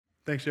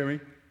Thanks, Jeremy.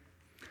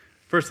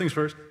 First things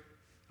first,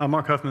 I'm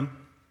Mark Huffman,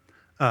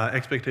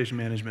 expectation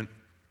management.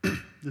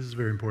 This is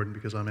very important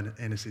because I'm an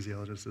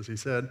anesthesiologist, as he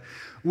said,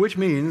 which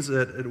means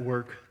that at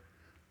work,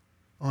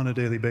 on a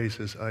daily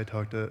basis, I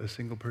talk to a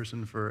single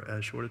person for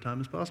as short a time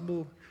as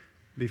possible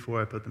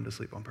before I put them to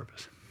sleep on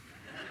purpose.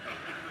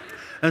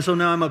 And so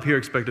now I'm up here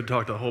expected to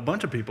talk to a whole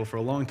bunch of people for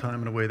a long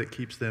time in a way that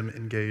keeps them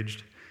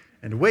engaged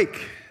and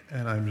awake,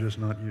 and I'm just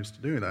not used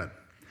to doing that.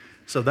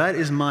 So that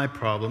is my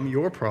problem.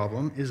 Your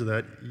problem is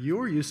that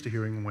you're used to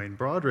hearing Wayne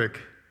Broderick,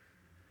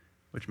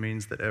 which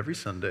means that every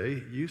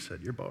Sunday you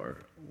set your bar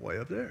way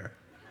up there.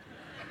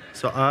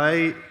 So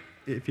I,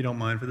 if you don't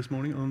mind for this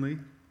morning only,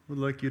 would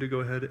like you to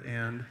go ahead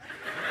and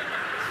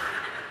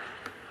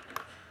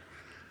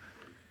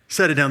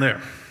set it down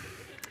there.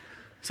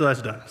 So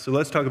that's done. So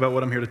let's talk about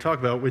what I'm here to talk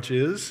about, which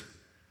is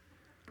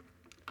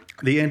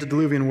the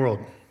antediluvian world,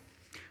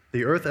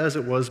 the earth as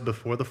it was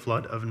before the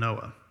flood of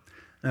Noah.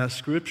 Now,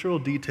 scriptural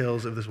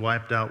details of this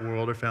wiped out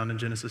world are found in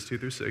Genesis 2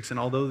 through 6, and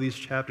although these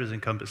chapters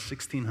encompass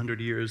 1,600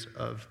 years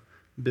of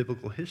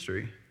biblical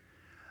history,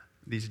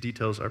 these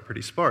details are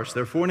pretty sparse.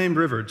 There are 4 named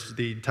rivers,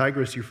 the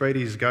Tigris,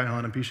 Euphrates,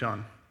 Gihon, and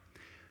Pishon.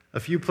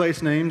 A few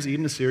place names,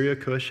 Eden, Assyria,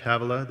 Cush,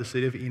 Havilah, the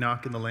city of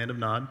Enoch, and the land of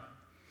Nod.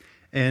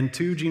 And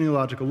 2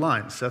 genealogical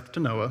lines, Seth to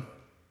Noah,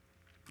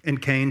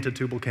 and Cain to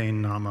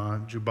Tubal-Cain,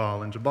 Nama,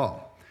 Jubal, and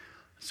Jabal.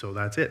 So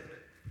that's it.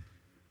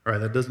 All right,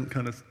 that doesn't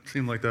kind of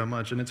seem like that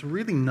much, and it's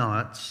really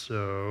not,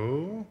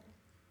 so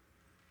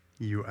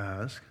you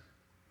ask,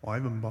 why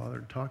even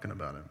bother talking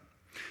about it?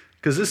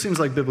 Because this seems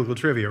like biblical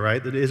trivia,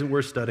 right? That isn't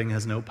worth studying,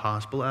 has no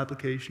possible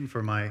application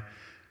for my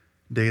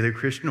daily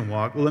Christian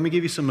walk. Well, let me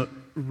give you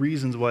some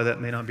reasons why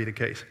that may not be the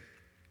case.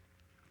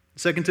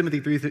 2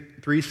 Timothy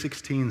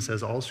 3:16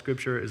 says, all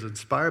Scripture is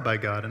inspired by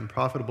God and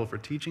profitable for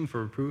teaching,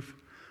 for reproof,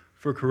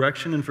 for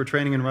correction, and for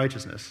training in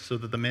righteousness, so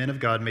that the man of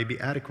God may be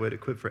adequate,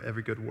 equipped for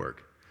every good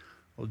work.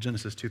 Well,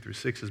 Genesis 2 through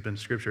 6 has been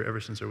Scripture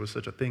ever since there was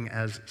such a thing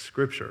as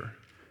Scripture,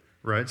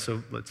 right?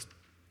 So let's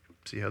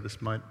see how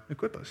this might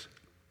equip us.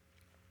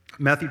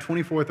 Matthew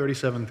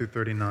 24:37 through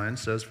 39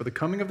 says, for the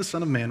coming of the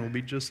Son of Man will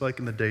be just like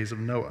in the days of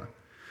Noah.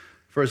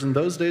 For as in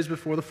those days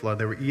before the flood,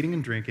 they were eating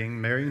and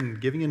drinking, marrying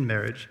and giving in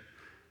marriage,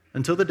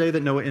 until the day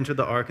that Noah entered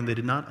the ark, and they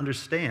did not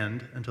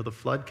understand until the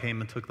flood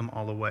came and took them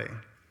all away.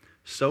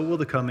 So will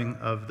the coming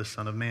of the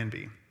Son of Man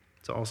be.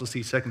 So also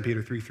see 2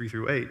 Peter 3:3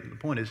 through 8. And the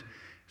point is,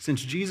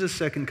 since Jesus'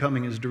 second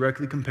coming is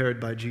directly compared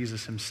by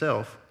Jesus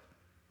himself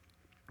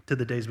to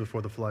the days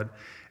before the flood,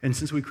 and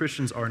since we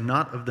Christians are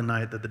not of the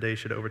night that the day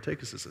should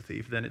overtake us as a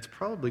thief, then it's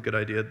probably a good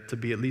idea to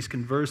be at least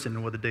conversant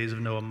in what the days of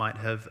Noah might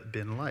have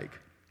been like,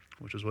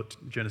 which is what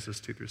Genesis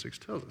 2 through 6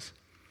 tells us.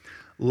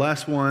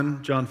 Last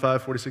one, John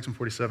 5:46 and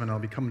 47, I'll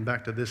be coming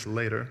back to this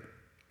later.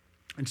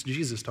 It's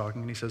Jesus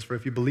talking, and he says, for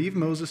if you believe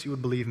Moses, you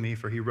would believe me,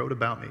 for he wrote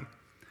about me.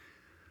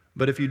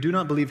 But if you do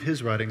not believe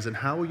his writings, then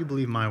how will you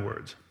believe my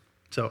words?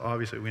 So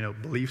obviously we know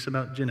beliefs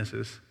about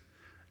Genesis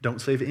don't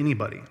save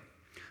anybody.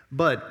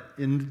 But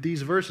in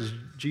these verses,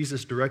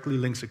 Jesus directly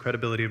links the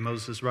credibility of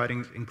Moses'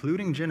 writings,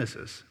 including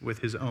Genesis, with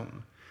his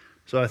own.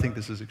 So I think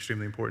this is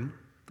extremely important,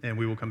 and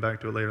we will come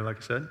back to it later, like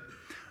I said.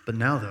 But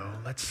now, though,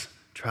 let's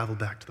travel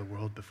back to the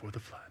world before the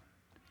flood,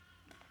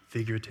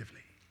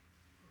 figuratively.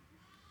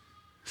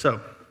 So,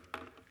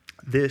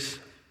 this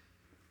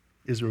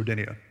is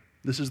Rodinia.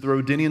 This is the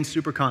Rodinian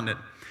supercontinent.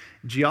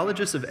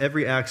 Geologists of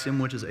every axiom,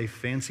 which is a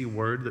fancy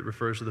word that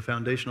refers to the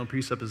foundational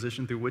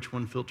presupposition through which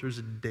one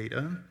filters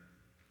data,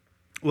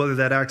 whether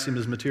that axiom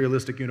is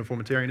materialistic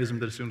uniformitarianism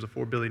that assumes a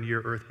 4 billion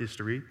year Earth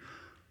history,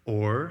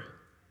 or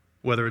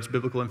whether it's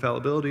biblical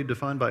infallibility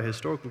defined by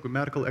historical,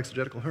 grammatical,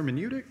 exegetical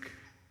hermeneutic,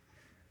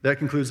 that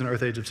concludes an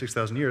Earth age of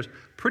 6,000 years.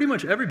 Pretty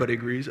much everybody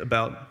agrees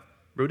about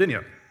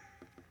Rodinia.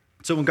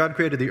 So when God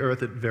created the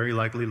Earth, it very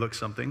likely looked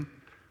something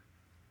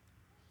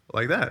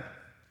like that.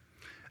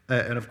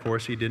 And of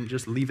course, he didn't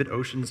just leave it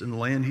oceans and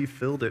land, he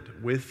filled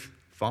it with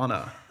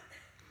fauna.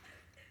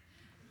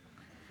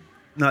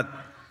 That's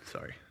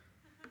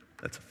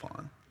a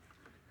fawn.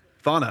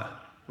 Fauna,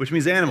 which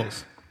means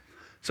animals.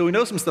 So we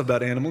know some stuff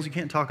about animals. You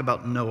can't talk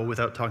about Noah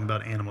without talking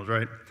about animals,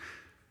 right?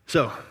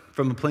 So,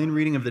 from a plain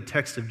reading of the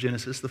text of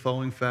Genesis, the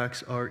following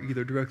facts are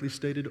either directly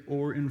stated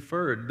or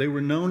inferred. They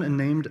were known and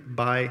named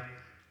by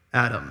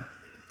Adam.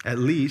 At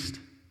least,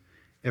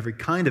 every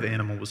kind of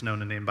animal was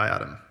known and named by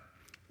Adam.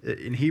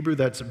 In Hebrew,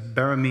 that's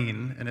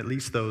baramim, and at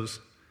least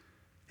those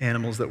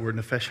animals that were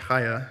nefesh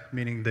chaya,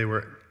 meaning they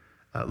were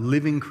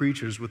living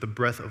creatures with the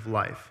breath of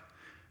life.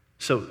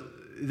 So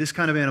this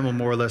kind of animal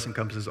more or less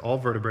encompasses all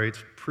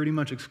vertebrates, pretty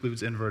much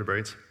excludes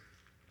invertebrates.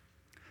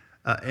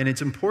 And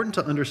it's important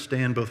to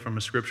understand, both from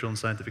a scriptural and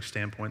scientific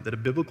standpoint, that a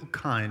biblical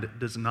kind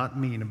does not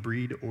mean a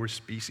breed or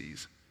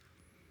species.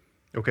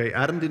 Okay,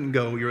 Adam didn't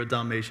go, you're a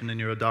Dalmatian and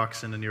you're a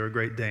Dachshund and you're a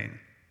Great Dane,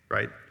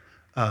 right?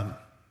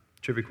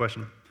 Trivia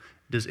question.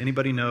 Does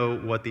anybody know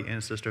what the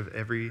ancestor of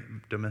every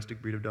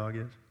domestic breed of dog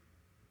is?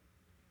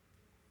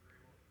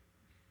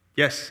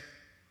 Yes,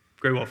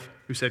 Grey Wolf.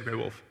 Who said Grey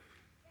Wolf?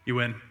 You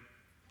win.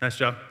 Nice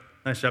job.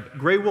 Nice job.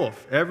 Gray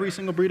wolf. Every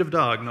single breed of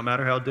dog, no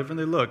matter how different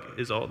they look,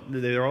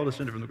 they're all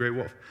descended from the gray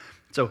wolf.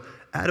 So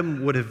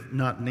Adam would have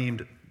not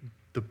named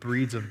the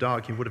breeds of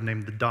dog. He would have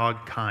named the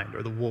dog kind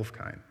or the wolf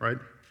kind, right?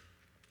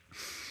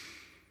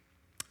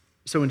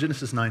 So in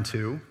Genesis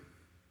 9:2,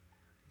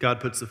 God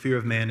puts the fear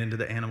of man into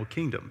the animal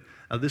kingdom.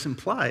 Now this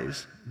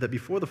implies that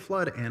before the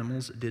flood,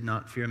 animals did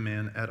not fear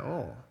man at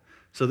all.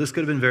 So this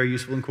could have been very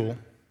useful and cool.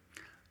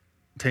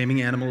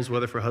 Taming animals,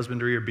 whether for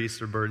husbandry or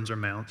beasts or burdens or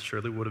mounts,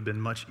 surely would have been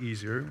much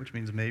easier, which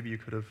means maybe you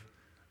could have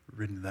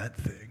ridden that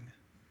thing,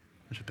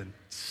 which would have been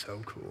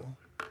so cool.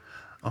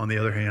 On the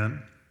other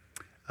hand,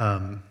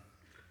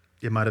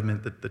 it might have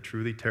meant that the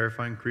truly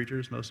terrifying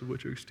creatures, most of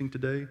which are extinct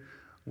today,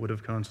 would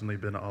have constantly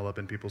been all up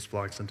in people's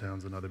flocks and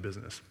towns and other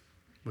business,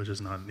 which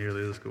is not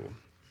nearly as cool.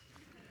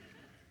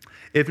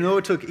 If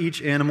Noah took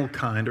each animal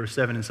kind, or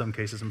 7 in some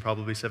cases, and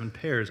probably 7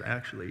 pairs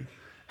actually,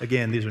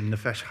 again, these are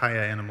Nefesh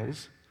Chaya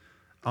animals,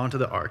 onto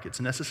the ark, it's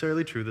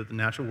necessarily true that the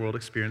natural world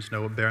experienced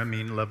no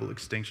Baramin level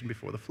extinction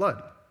before the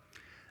flood.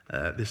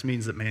 This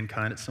means that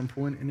mankind at some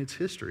point in its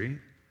history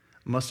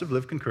must have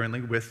lived concurrently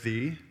with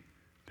the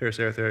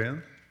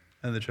Paraceratherium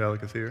and the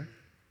Chalicotherium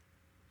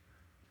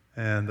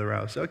and the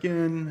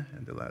Rausuchian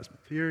and the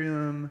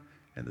Elasmotherium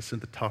and the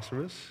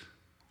Synthetosaurus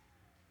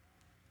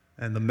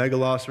and the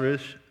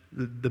Megalosaurus,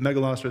 the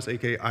Megalosaurus,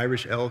 aka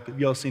Irish elk.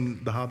 Have y'all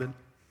seen The Hobbit?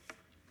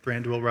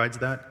 Thranduil rides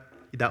that.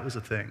 That was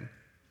a thing,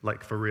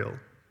 like for real,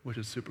 which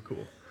is super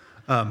cool.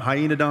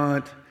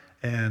 Hyenodont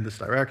and the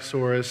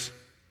Styracosaurus.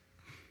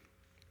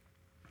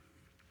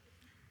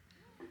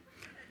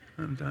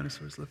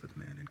 Dinosaurs live with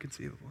man,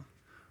 inconceivable.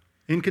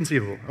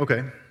 Inconceivable,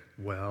 okay.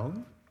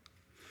 Well,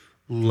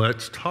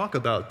 let's talk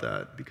about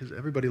that because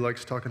everybody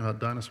likes talking about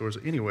dinosaurs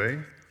anyway,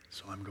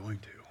 so I'm going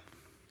to.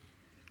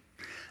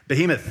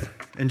 Behemoth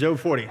in Job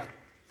 40.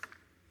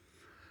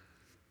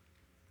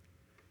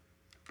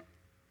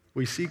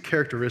 We see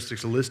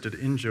characteristics listed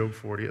in Job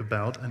 40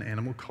 about an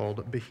animal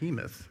called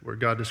Behemoth, where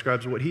God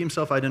describes what he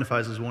himself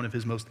identifies as one of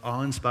his most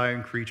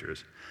awe-inspiring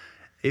creatures.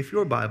 If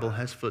your Bible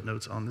has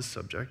footnotes on this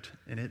subject,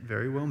 and it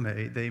very well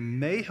may, they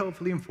may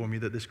helpfully inform you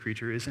that this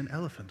creature is an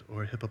elephant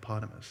or a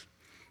hippopotamus.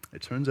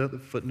 It turns out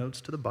that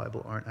footnotes to the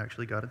Bible aren't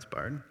actually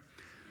God-inspired,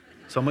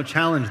 so I'm going to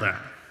challenge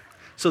that.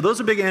 So those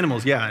are big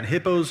animals, yeah, and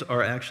hippos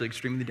are actually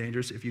extremely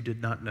dangerous if you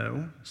did not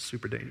know.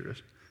 Super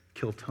dangerous.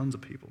 Kill tons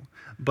of people.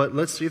 But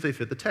let's see if they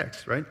fit the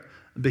text, right?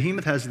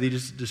 Behemoth has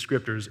these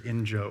descriptors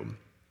in Job.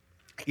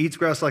 Eats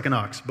grass like an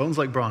ox, bones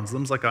like bronze,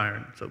 limbs like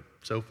iron.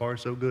 So far,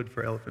 so good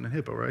for elephant and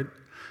hippo, right?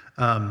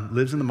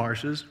 Lives in the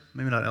marshes,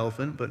 maybe not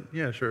elephant, but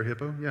yeah, sure,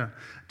 hippo, yeah.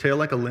 Tail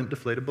like a limp,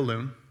 deflated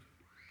balloon.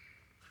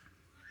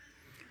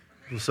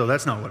 So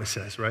that's not what it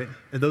says, right?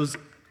 And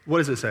what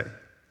does it say?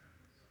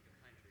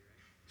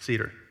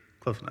 Cedar,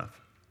 close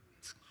enough.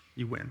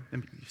 You win,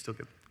 and you still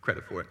get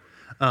credit for it.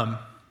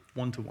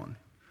 1-to-1.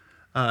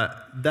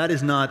 That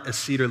is not a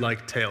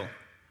cedar-like tail.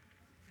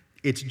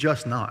 It's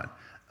just not.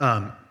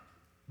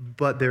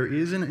 But there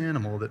is an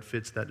animal that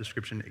fits that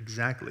description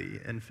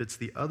exactly and fits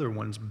the other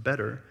ones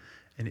better,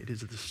 and it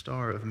is the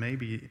star of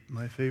maybe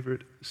my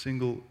favorite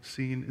single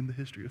scene in the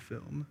history of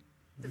film.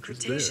 The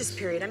Cretaceous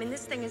period. I mean,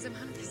 this thing is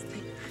about this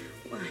thing.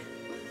 Why?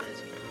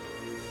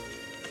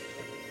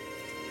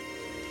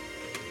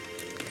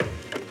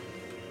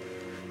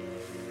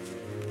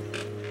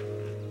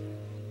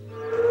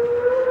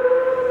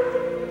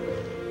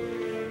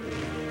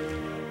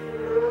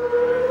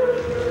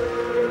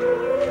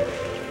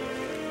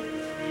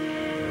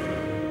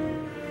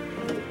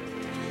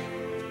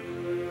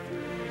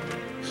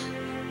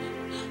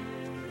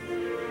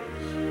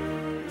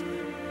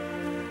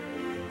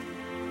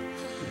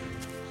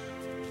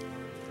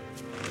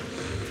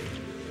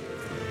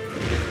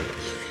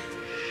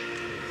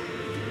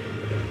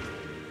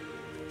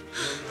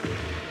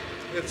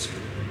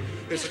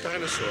 It's a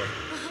dinosaur.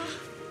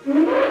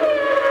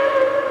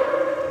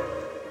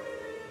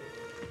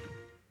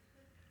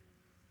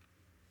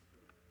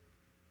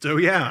 So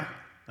yeah,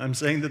 I'm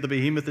saying that the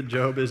behemoth of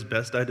Job is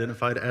best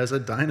identified as a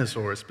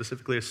dinosaur,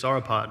 specifically a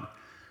sauropod,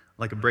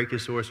 like a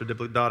Brachiosaurus or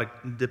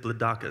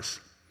Diplodocus.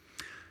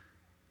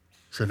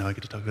 So now I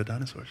get to talk about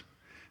dinosaurs.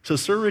 So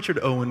Sir Richard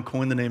Owen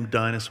coined the name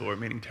dinosaur,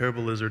 meaning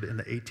terrible lizard, in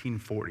the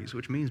 1840s,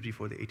 which means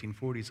before the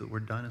 1840s the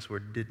word dinosaur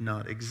did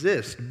not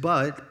exist.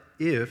 But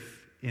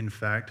if, in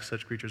fact,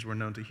 such creatures were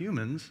known to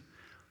humans,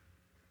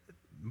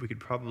 we could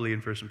probably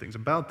infer some things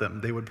about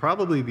them. They would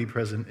probably be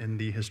present in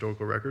the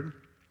historical record,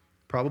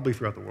 probably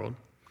throughout the world.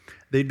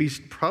 They'd be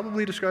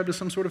probably described as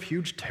some sort of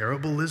huge,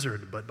 terrible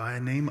lizard, but by a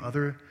name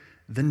other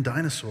than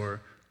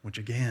dinosaur, which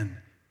again,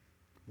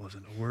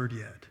 wasn't a word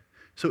yet.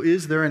 So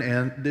is there a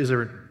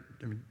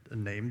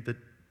name that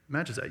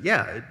matches that?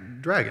 Yeah,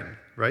 dragon,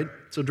 right?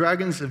 So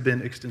dragons have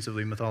been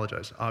extensively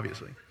mythologized,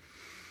 obviously.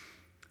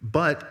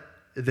 But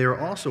they're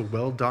also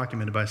well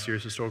documented by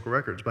serious historical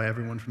records, by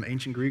everyone from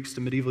ancient Greeks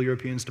to medieval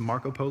Europeans to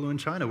Marco Polo in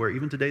China, where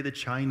even today the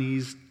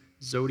Chinese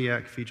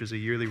zodiac features a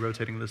yearly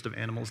rotating list of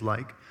animals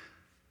like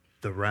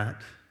the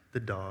rat, the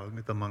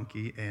dog, the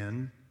monkey,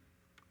 and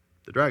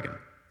the dragon.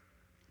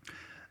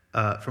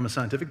 From a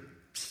scientific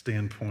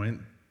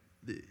standpoint,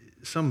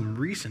 some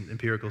recent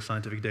empirical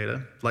scientific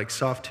data, like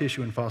soft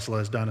tissue and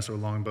fossilized dinosaur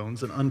long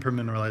bones and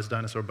unpermineralized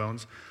dinosaur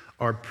bones,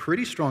 are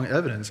pretty strong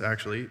evidence,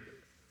 actually,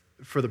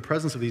 for the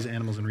presence of these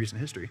animals in recent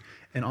history.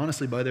 And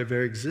honestly, by their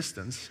very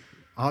existence,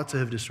 ought to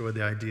have destroyed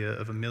the idea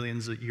of a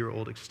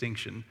millions-year-old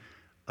extinction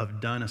of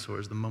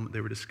dinosaurs the moment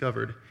they were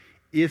discovered,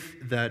 if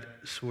that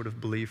sort of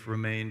belief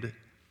remained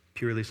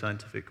purely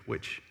scientific,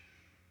 which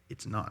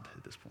it's not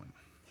at this point.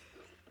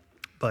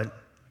 But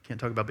I can't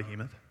talk about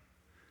Behemoth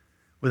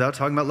without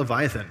talking about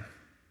Leviathan,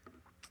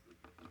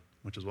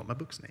 which is what my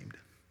book's named.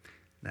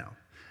 Now,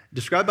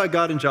 described by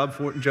God in Job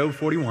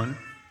 41,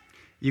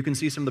 you can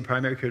see some of the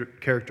primary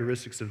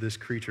characteristics of this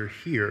creature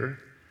here.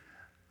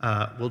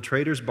 Will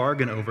traders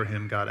bargain over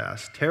him, God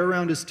asked. Tear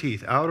around his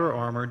teeth, outer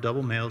armor,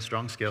 double mail,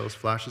 strong scales,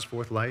 flashes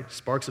forth light,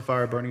 sparks of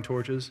fire, burning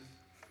torches.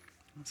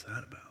 What's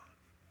that about?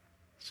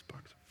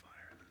 Sparks of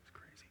fire, that's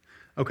crazy.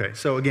 Okay,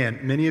 so again,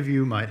 many of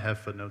you might have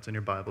footnotes in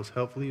your Bibles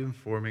helpfully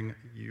informing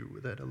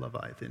you that a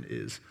Leviathan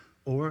is,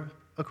 or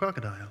a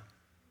crocodile,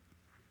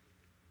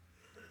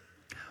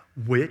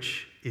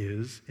 which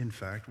is, in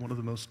fact, one of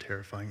the most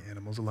terrifying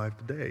animals alive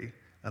today.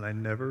 And I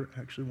never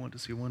actually want to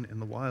see one in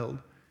the wild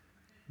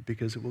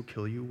because it will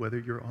kill you whether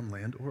you're on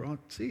land or on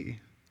sea.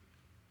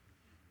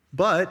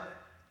 But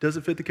does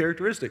it fit the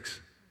characteristics?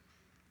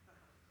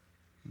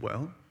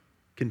 Well,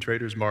 can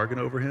traders bargain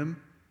over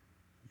him?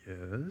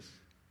 Yes.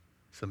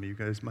 Some of you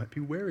guys might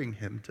be wearing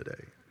him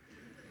today.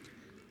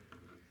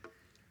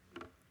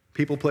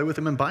 People play with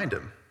him and bind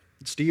him.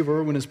 Steve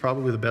Irwin is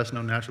probably the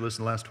best-known naturalist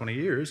in the last 20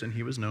 years, and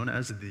he was known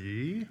as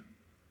the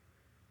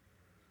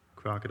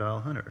crocodile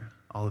hunter.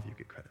 All of you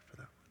get credit for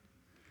that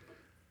one.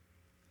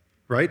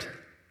 Right?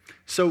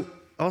 So,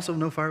 also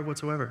no fire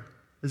whatsoever.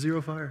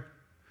 Zero fire.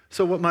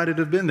 So what might it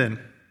have been then?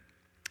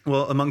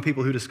 Well, among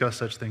people who discuss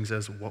such things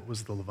as what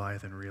was the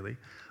Leviathan really,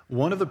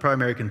 one of the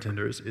primary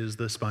contenders is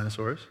the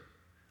Spinosaurus.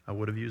 I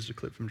would have used a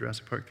clip from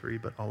Jurassic Park 3,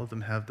 but all of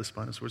them have the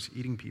Spinosaurus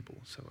eating people,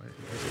 so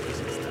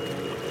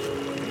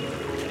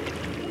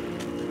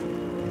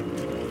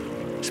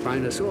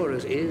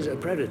Spinosaurus is a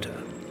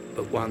predator,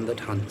 but one that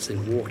hunts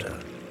in water.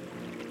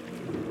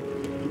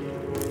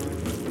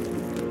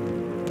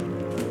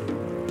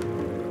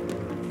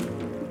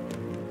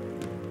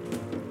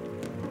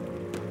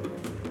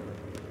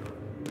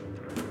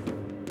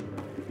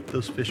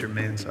 Those fish are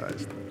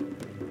man-sized.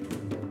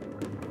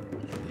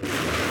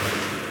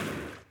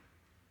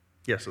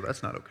 Yeah, so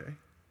that's not okay.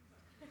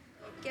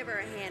 Give her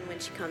a hand when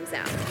she comes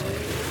out.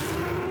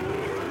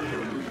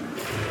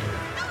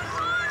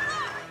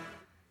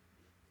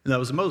 And that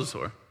was a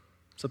mosasaur.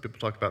 Some people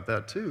talk about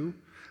that too.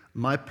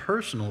 My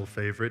personal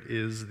favorite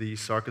is the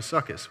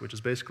Sarcosuchus, which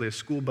is basically a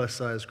school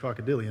bus-sized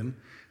crocodilian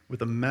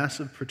with a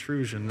massive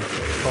protrusion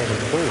called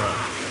a bulla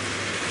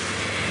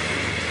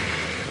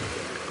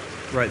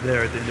right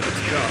there at the end of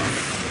its jaw.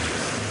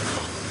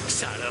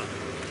 Ça alors,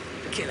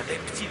 quel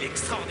reptile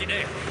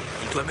extraordinaire!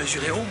 Il doit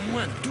mesurer au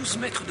moins 12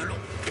 mètres de long.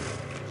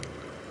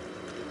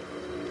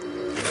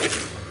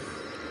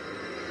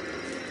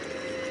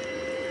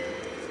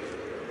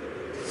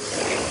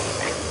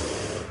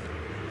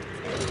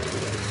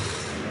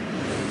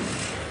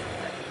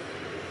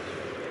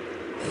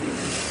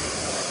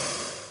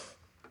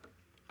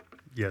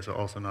 Yeah, so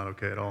also not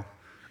okay at all.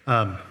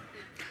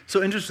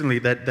 So interestingly,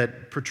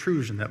 that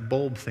protrusion, that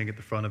bulb thing at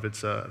the front of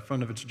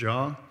its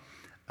jaw,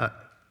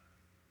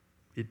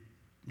 it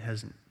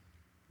hasn't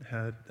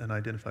had an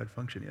identified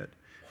function yet.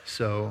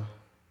 So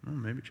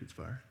maybe it shoots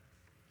fire.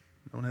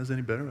 No one has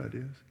any better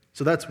ideas.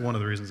 So that's one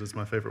of the reasons it's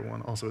my favorite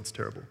one. Also, it's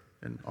terrible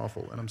and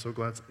awful, and I'm so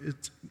glad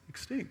it's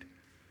extinct.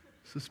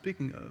 So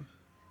speaking of,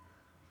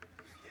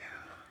 yeah.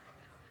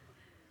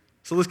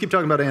 So let's keep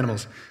talking about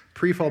animals.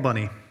 Pre-fall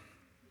bunny.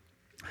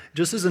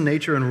 Just as the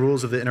nature and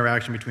rules of the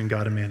interaction between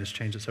God and man has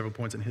changed at several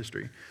points in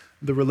history,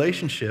 the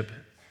relationship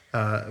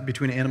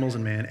between animals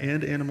and man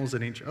and animals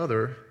and each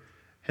other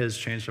has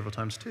changed several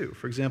times too.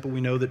 For example, we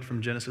know that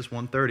from Genesis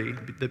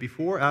 1:30 that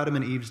before Adam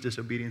and Eve's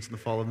disobedience and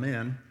the fall of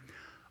man,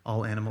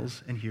 all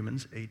animals and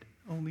humans ate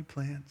only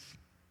plants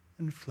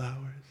and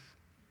flowers.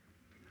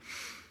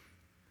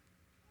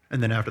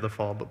 And then after the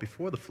fall, but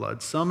before the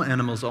flood, some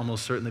animals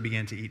almost certainly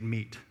began to eat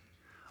meat.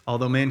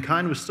 Although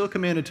mankind was still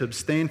commanded to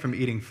abstain from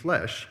eating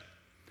flesh,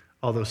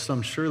 although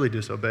some surely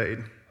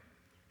disobeyed.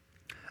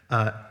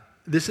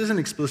 This isn't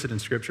explicit in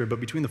Scripture, but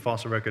between the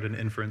fossil record and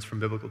inference from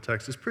biblical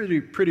text, it's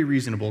pretty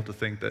reasonable to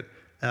think that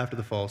after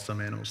the fall,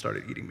 some animals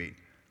started eating meat.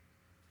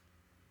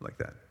 Like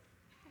that.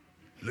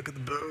 Look at the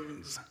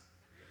bones.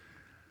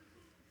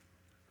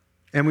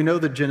 And we know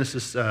that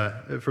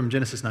from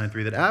Genesis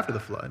 9:3 that after the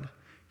flood,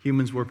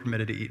 humans were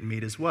permitted to eat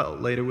meat as well,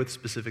 later with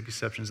specific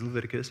exceptions in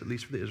Leviticus, at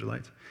least for the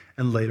Israelites,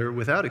 and later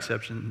without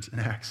exceptions in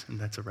Acts, and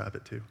that's a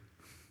rabbit too.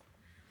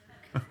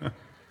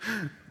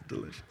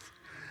 Delicious.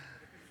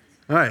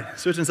 All right,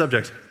 switching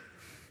subjects.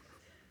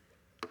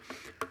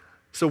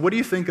 So what do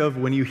you think of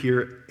when you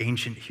hear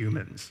ancient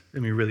humans? I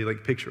mean, really,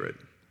 picture it.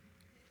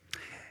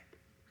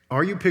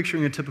 Are you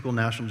picturing a typical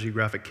National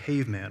Geographic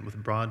caveman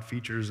with broad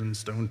features and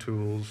stone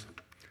tools?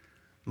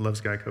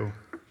 Loves Geico.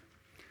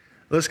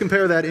 Let's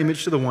compare that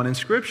image to the one in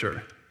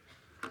Scripture.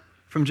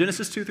 From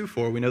Genesis 2 through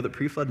 4, we know that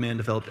pre-flood man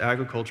developed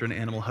agriculture and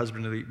animal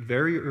husbandry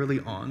very early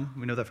on.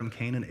 We know that from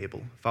Cain and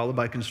Abel, followed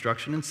by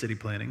construction and city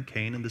planning,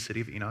 Cain and the city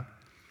of Enoch,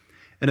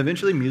 and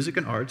eventually music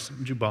and arts,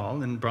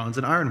 Jubal, and bronze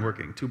and iron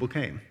working,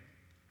 Tubal-Cain.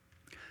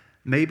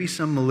 Maybe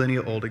some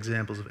millennia-old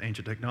examples of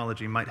ancient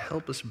technology might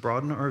help us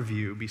broaden our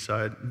view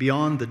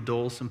beyond the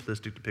dull,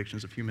 simplistic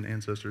depictions of human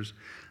ancestors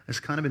that's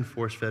kind of been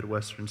force-fed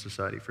Western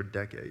society for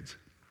decades.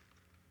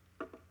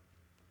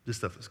 This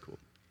stuff is cool.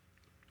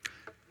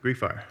 Greek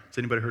fire. Has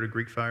anybody heard of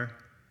Greek fire?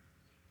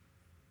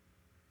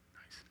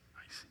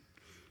 Nice.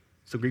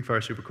 So Greek fire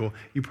is super cool.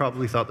 You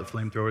probably thought that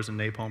flamethrowers and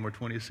napalm were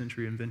 20th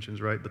century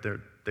inventions, right? But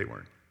they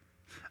weren't.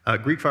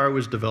 Greek fire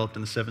was developed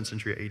in the 7th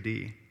century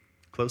AD,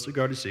 closely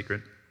guarded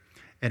secret,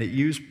 and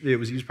it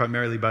was used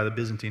primarily by the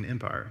Byzantine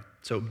Empire.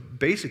 So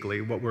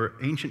basically, what were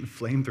ancient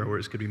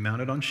flamethrowers could be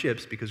mounted on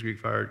ships because Greek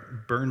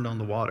fire burned on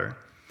the water.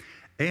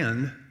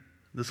 And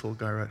this little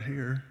guy right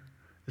here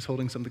is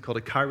holding something called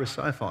a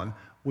chirosiphon,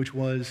 which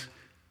was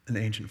an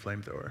ancient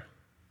flamethrower.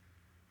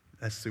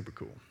 That's super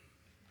cool.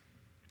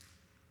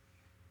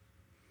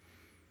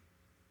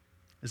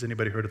 Has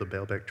anybody heard of the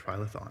Baalbek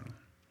Trilithon?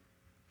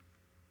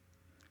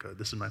 Good,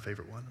 this is my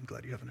favorite one. I'm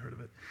glad you haven't heard of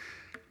it.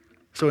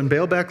 So in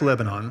Baalbek,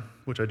 Lebanon,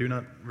 which I do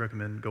not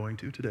recommend going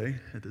to today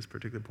at this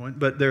particular point,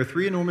 but there are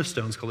 3 enormous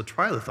stones called a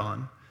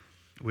trilithon,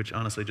 which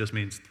honestly just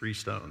means 3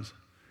 stones,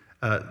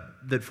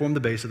 that form the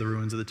base of the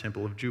ruins of the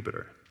temple of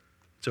Jupiter.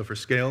 So for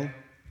scale,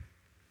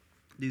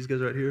 these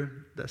guys right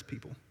here, that's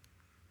people.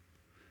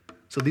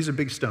 So these are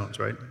big stones,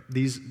 right?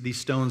 These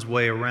stones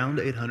weigh around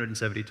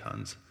 870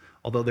 tons,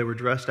 although they were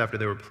dressed after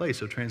they were placed,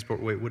 so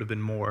transport weight would have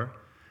been more.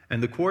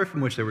 And the quarry from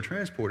which they were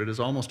transported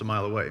is almost a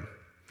mile away.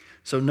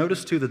 So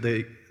notice, too, that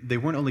they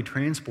weren't only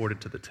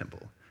transported to the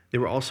temple, they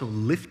were also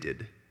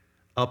lifted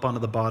up onto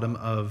the bottom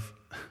of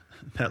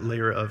that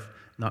layer of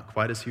not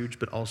quite as huge,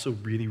 but also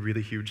really,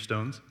 really huge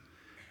stones.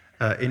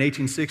 In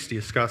 1860,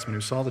 a Scotsman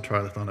who saw the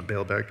trilithon at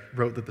Baalbek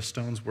wrote that the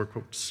stones were,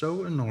 quote,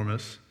 so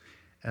enormous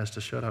as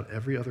to shut out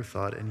every other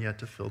thought and yet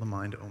to fill the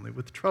mind only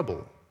with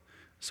trouble.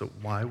 So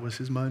why was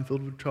his mind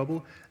filled with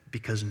trouble?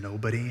 Because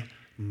nobody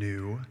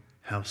knew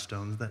how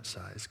stones that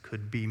size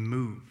could be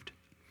moved.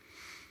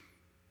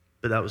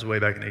 But that was way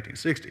back in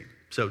 1860.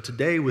 So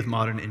today, with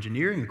modern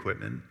engineering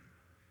equipment,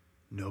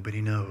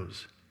 nobody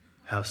knows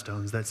how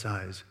stones that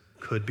size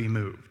could be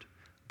moved.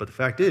 But the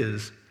fact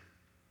is,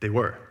 they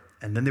were.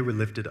 And then they were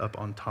lifted up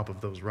on top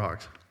of those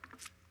rocks.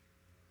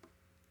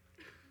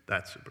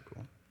 That's super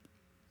cool.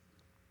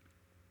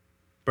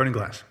 Burning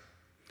glass,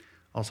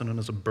 also known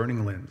as a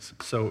burning lens.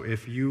 So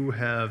if you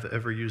have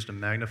ever used a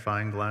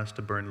magnifying glass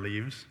to burn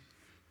leaves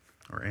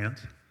or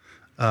ants,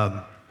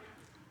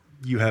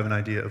 you have an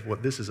idea of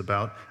what this is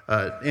about.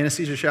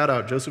 Anesthesia shout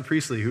out, Joseph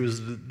Priestley, who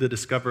is the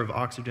discoverer of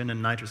oxygen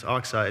and nitrous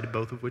oxide,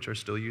 both of which are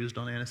still used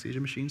on anesthesia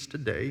machines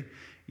today,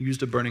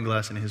 used a burning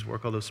glass in his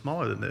work, although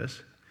smaller than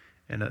this,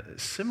 and a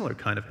similar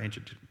kind of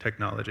ancient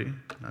technology.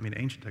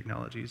 Ancient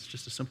technology is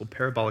just a simple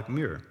parabolic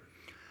mirror.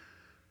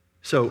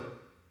 So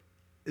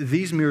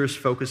these mirrors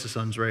focus the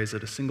sun's rays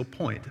at a single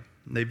point.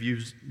 They've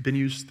been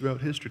used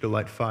throughout history to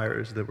light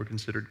fires that were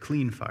considered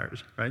clean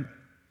fires, right?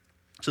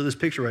 So this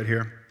picture right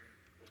here,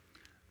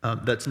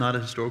 that's not a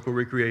historical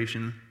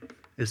recreation.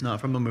 It's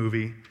not from a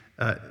movie.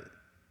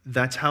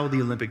 That's how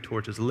the Olympic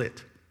torch is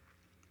lit,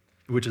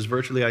 which is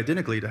virtually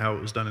identically to how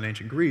it was done in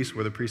ancient Greece,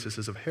 where the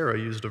priestesses of Hera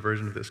used a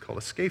version of this called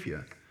a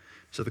scaphia.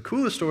 So the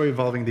coolest story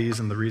involving these,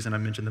 and the reason I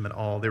mention them at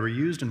all, they were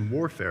used in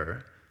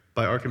warfare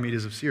by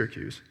Archimedes of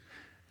Syracuse.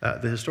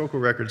 The historical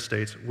record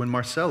states, when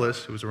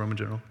Marcellus, who was a Roman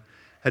general,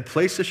 had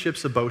placed the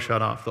ships a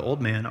bowshot off, the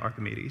old man,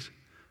 Archimedes,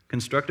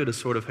 constructed a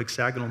sort of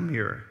hexagonal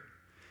mirror.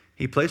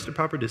 He placed at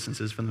proper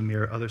distances from the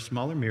mirror other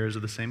smaller mirrors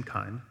of the same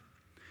kind,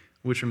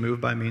 which were moved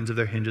by means of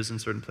their hinges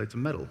and certain plates of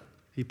metal.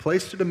 He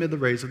placed it amid the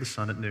rays of the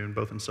sun at noon,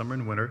 both in summer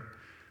and winter.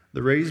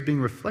 The rays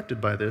being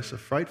reflected by this, a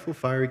frightful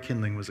fiery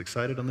kindling was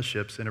excited on the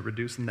ships, and it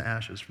reduced them to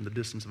ashes from the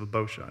distance of a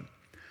bowshot.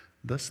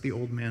 Thus the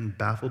old man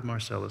baffled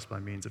Marcellus by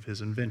means of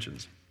his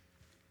inventions.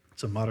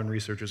 So modern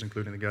researchers,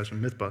 including the guys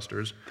from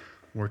Mythbusters,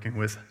 working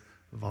with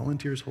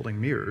volunteers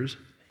holding mirrors,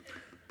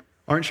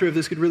 aren't sure if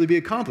this could really be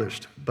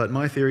accomplished, but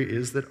my theory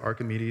is that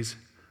Archimedes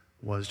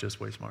was just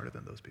way smarter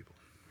than those people.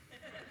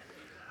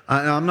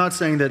 I'm not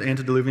saying that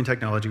antediluvian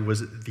technology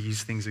was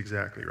these things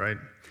exactly, right?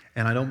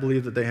 And I don't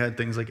believe that they had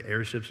things like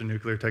airships or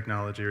nuclear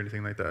technology or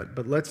anything like that.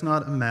 But let's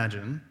not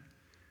imagine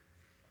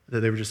that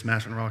they were just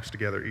smashing rocks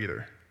together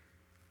either.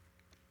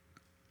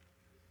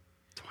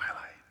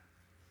 Twilight.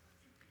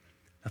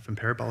 Now, from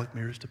parabolic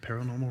mirrors to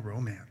paranormal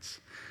romance.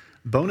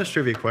 Bonus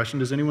trivia question,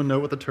 does anyone know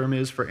what the term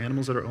is for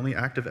animals that are only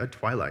active at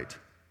twilight?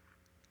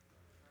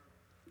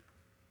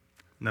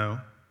 No?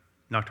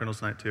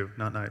 Nocturnal's night too,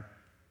 not night.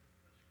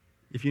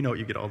 If you know it,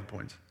 you get all the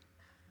points.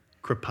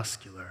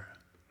 Crepuscular.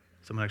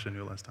 Someone actually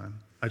knew it last time.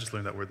 I just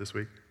learned that word this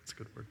week. It's a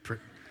good word.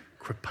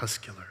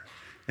 Crepuscular.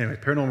 Anyway,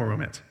 paranormal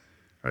romance.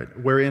 Right?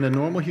 Wherein a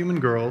normal human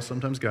girl,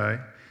 sometimes guy,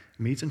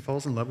 meets and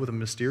falls in love with a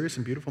mysterious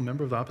and beautiful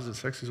member of the opposite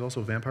sex who's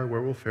also a vampire,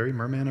 werewolf, fairy,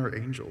 merman, or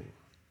angel.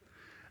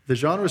 The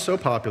genre is so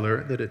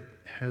popular that it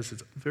has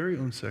its very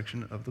own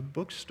section of the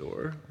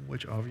bookstore,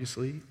 which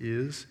obviously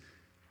is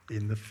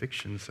in the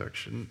fiction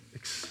section,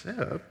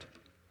 except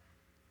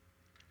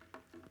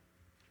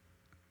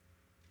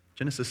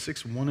Genesis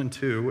 6, 1 and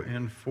 2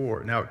 and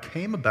 4. Now it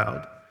came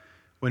about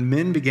when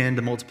men began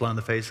to multiply on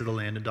the face of the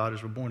land and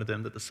daughters were born to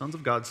them, that the sons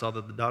of God saw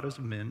that the daughters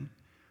of men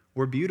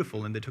were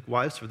beautiful, and they took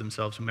wives for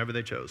themselves whomever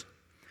they chose.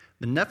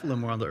 The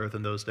Nephilim were on the earth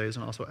in those days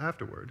and also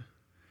afterward,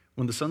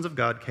 when the sons of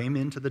God came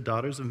in to the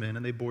daughters of men,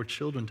 and they bore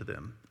children to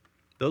them.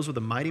 Those were the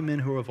mighty men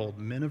who were of old,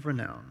 men of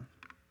renown.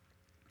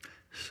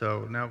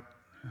 So now,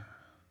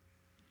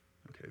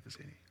 okay,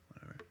 Vizzini,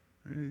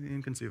 whatever.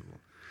 Inconceivable.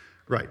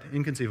 Right,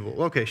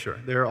 inconceivable. Okay, sure.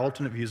 There are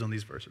alternate views on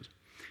these verses.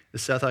 The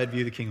Sethite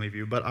view, the kingly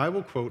view. But I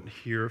will quote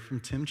here from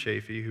Tim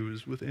Chaffee, who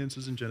is with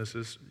Answers in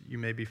Genesis. You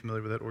may be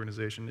familiar with that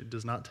organization. It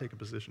does not take a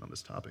position on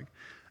this topic.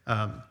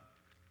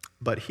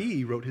 But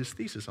he wrote his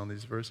thesis on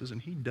these verses,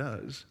 and he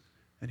does.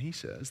 And he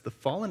says, the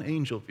fallen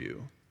angel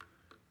view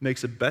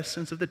makes the best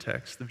sense of the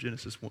text of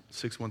Genesis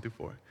 6, 1 through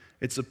 4.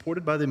 It's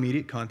supported by the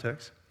immediate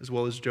context, as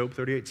well as Job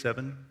 38,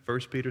 7, 1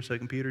 Peter, 2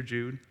 Peter,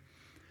 Jude.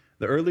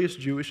 The earliest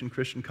Jewish and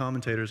Christian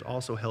commentators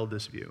also held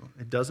this view.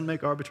 It doesn't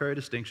make arbitrary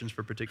distinctions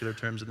for particular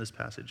terms in this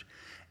passage,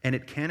 and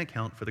it can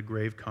account for the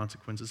grave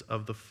consequences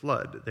of the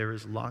flood. There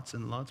is lots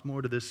and lots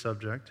more to this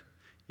subject.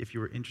 If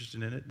you are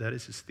interested in it, that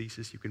is his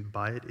thesis. You can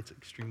buy it. It's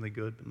extremely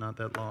good, but not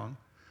that long.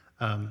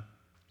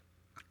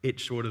 It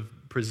sort of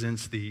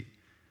presents the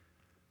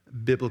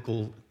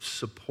biblical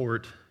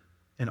support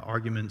and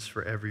arguments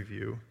for every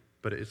view,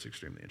 but it's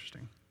extremely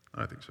interesting.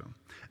 I think so.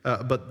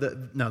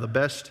 Now the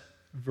best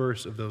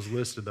verse of those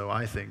listed, though,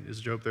 I think,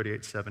 is Job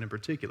 38, 7 in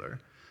particular,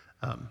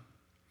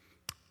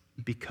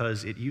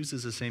 because it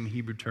uses the same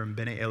Hebrew term,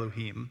 Bene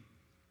Elohim,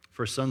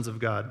 for sons of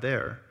God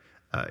there.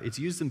 It's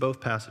used in both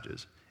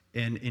passages,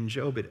 and in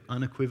Job it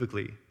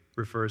unequivocally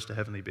refers to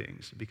heavenly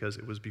beings, because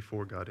it was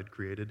before God had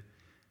created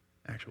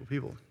actual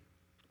people.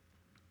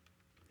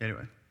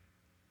 Anyway,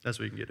 that's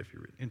what you can get if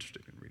you're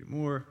interested in reading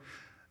more.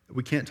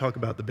 We can't talk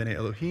about the Bene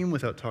Elohim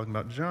without talking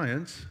about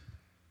giants,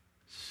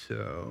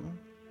 so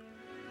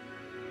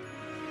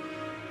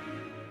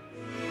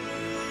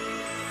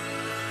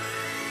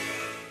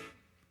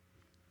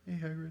hey,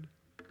 Hagrid.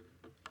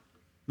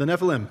 The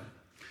Nephilim,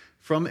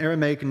 from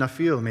Aramaic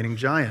Nephil, meaning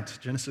giant.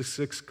 Genesis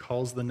 6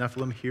 calls the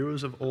Nephilim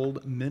heroes of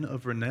old, men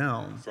of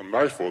renown. It's not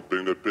my fault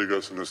being the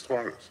biggest and the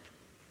strongest.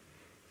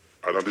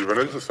 I don't even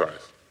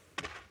exercise.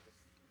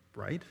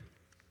 Right?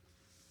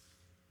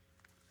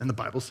 And the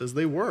Bible says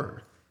they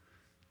were.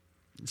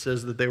 It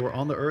says that they were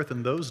on the earth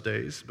in those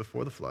days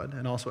before the flood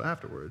and also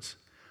afterwards.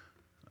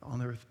 On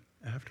the earth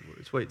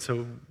afterwards. Wait,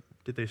 so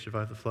did they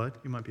survive the flood,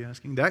 you might be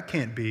asking? That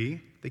can't be.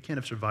 They can't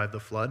have survived the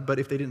flood. But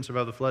if they didn't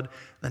survive the flood,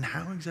 then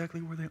how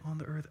exactly were they on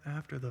the earth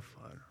after the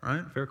flood?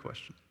 Right? Fair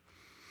question.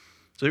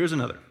 So here's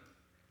another.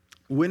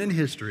 When in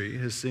history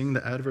has seeing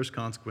the adverse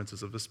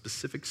consequences of a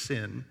specific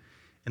sin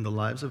in the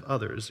lives of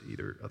others,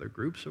 either other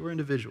groups or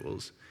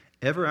individuals,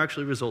 ever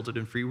actually resulted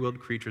in free-willed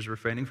creatures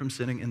refraining from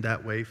sinning in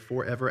that way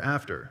forever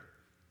after?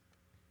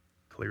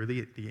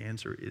 Clearly, the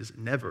answer is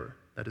never.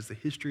 That is the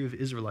history of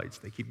Israelites.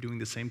 They keep doing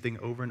the same thing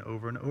over and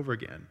over and over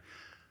again.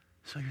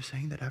 So you're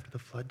saying that after the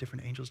flood,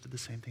 different angels did the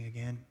same thing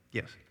again?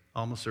 Yes,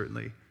 almost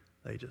certainly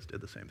they just did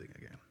the same thing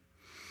again.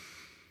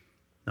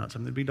 Not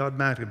something to be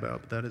dogmatic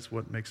about, but that is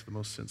what makes the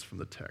most sense from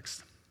the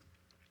text.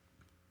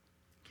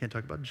 Can't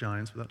talk about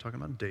giants without talking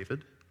about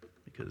David,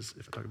 because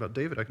if I talk about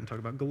David, I can talk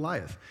about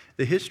Goliath.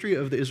 The history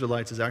of the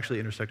Israelites is actually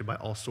intersected by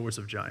all sorts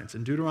of giants.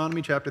 In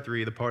Deuteronomy chapter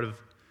 3, the part of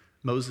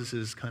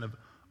Moses' kind of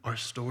our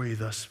story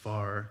thus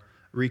far,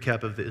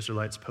 recap of the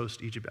Israelites'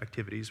 post-Egypt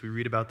activities, we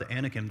read about the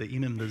Anakim, the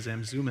Enim, the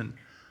Zamzummim,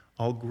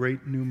 all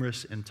great,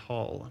 numerous, and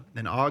tall.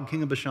 And Og,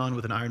 king of Bashan,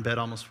 with an iron bed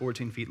almost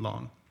 14 feet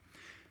long.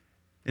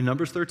 In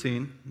Numbers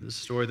 13, this is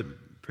a story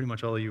that pretty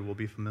much all of you will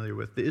be familiar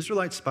with, the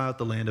Israelites spy out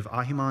the land of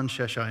Ahiman,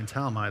 Sheshai, and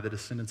Talmai, the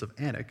descendants of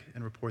Anak,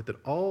 and report that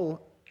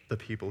all the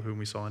people whom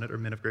we saw in it are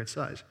men of great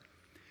size.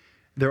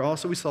 There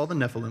also we saw the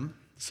Nephilim.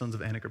 The sons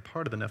of Anak are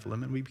part of the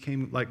Nephilim, and we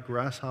became like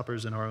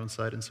grasshoppers in our own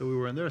sight, and so we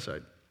were in their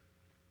sight.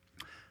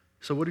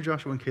 So what do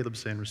Joshua and Caleb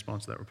say in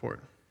response to that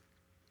report?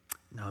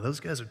 No,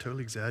 those guys are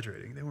totally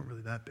exaggerating. They weren't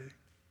really that big.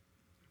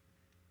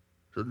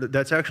 So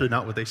that's actually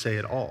not what they say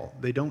at all.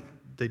 They don't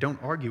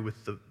argue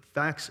with the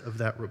facts of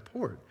that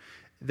report.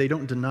 They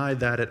don't deny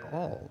that at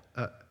all.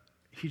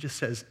 He just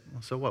says,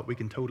 well, so what? We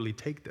can totally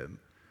take them.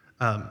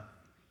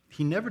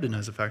 He never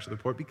denies the facts of the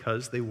report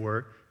because they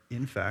were,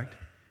 in fact,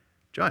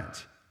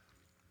 giants.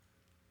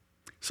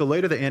 So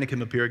later the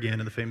Anakim appear again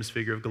in the famous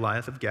figure of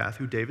Goliath of Gath,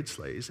 who David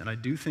slays, and I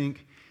do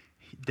think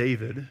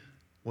David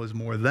was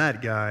more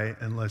that guy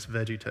and less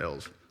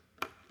VeggieTales.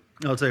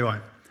 I'll tell you why.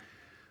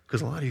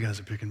 Because a lot of you guys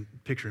are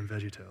picturing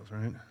VeggieTales,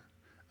 right?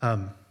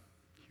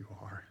 You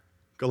are.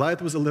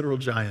 Goliath was a literal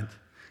giant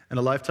and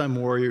a lifetime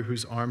warrior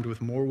who's armed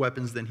with more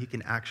weapons than he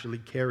can actually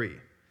carry.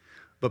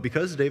 But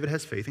because David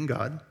has faith in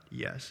God,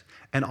 yes,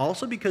 and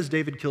also because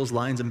David kills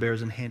lions and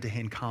bears in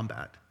hand-to-hand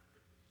combat,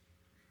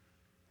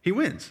 he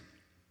wins.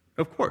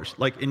 Of course,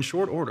 like in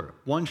short order,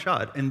 one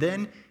shot, and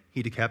then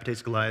he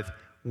decapitates Goliath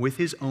with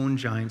his own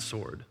giant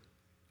sword,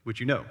 which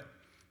you know.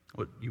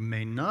 What you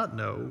may not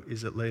know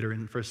is that later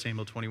in 1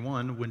 Samuel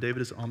 21, when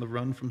David is on the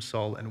run from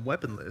Saul and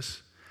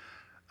weaponless,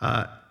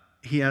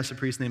 he asks a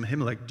priest named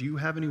Ahimelech, "Do you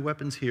have any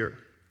weapons here?"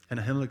 And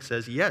Ahimelech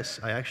says, "Yes,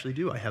 I actually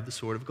do. I have the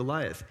sword of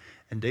Goliath."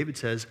 And David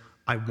says,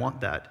 "I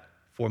want that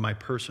for my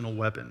personal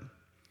weapon."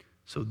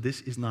 So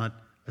this is not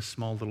a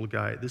small little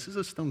guy. This is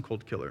a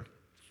stone-cold killer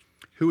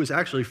who is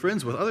actually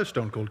friends with other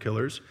stone-cold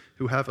killers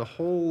who have a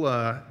whole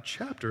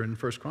chapter in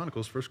 1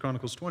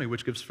 Chronicles 20,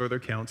 which gives further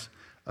accounts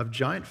of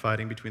giant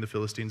fighting between the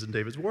Philistines and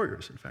David's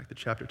warriors. In fact, the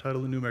chapter title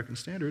in the New American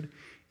Standard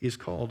is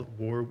called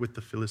War with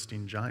the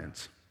Philistine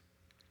Giants,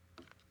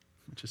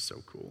 which is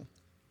so cool.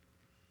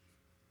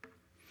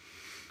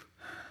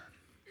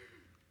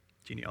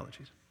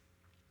 Genealogies.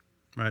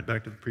 Right,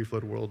 back to the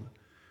pre-flood world.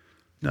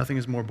 Nothing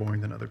is more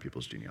boring than other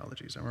people's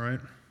genealogies, am I right?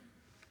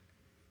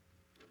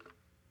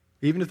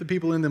 Even if the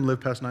people in them live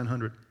past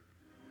 900.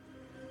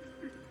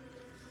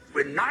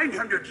 When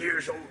 900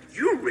 years old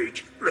you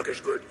reach, look as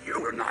good you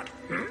will not.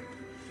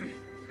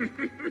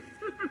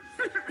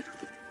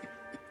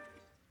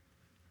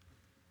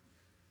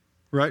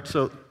 Right,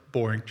 so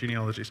boring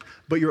genealogies.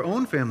 But your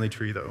own family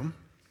tree, though,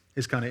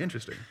 is kind of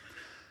interesting.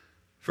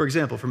 For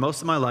example, for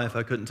most of my life,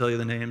 I couldn't tell you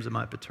the names of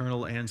my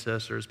paternal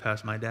ancestors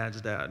past my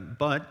dad's dad.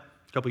 But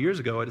a couple years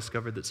ago, I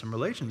discovered that some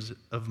relations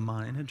of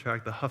mine had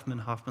tracked the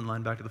Huffman-Hoffman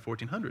line back to the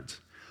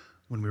 1400s,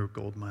 when we were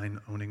gold mine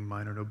owning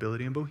minor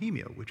nobility in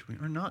Bohemia, which we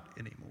are not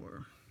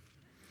anymore.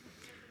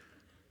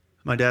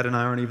 My dad and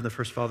I aren't even the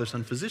first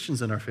father-son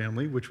physicians in our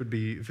family, which would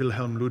be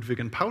Wilhelm Ludwig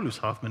and Paulus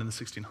Hoffman in the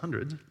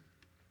 1600s.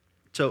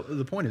 So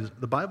the point is,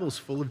 the Bible is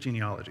full of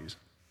genealogies.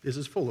 This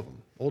is full of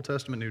them, Old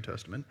Testament, New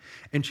Testament,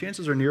 and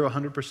chances are near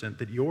 100%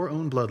 that your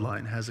own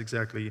bloodline has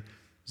exactly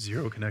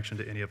zero connection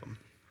to any of them,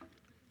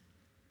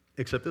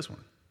 except this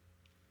one.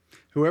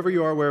 Whoever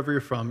you are, wherever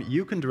you're from,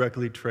 you can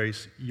directly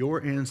trace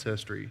your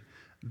ancestry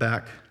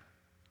back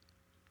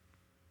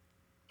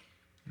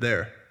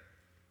there,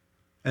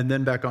 and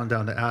then back on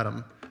down to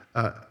Adam.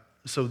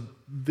 So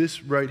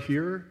this right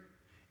here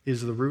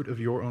is the root of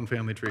your own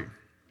family tree,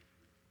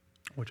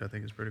 which I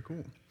think is pretty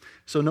cool.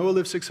 So Noah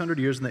lived 600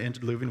 years in the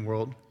antediluvian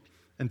world,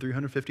 and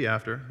 350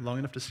 after, long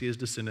enough to see his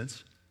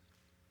descendants,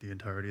 the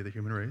entirety of the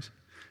human race,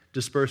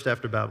 dispersed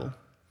after Babel.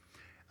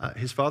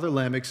 His father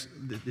Lamech's,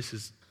 this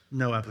is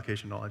no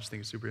application at all, I just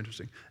think it's super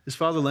interesting. His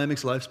father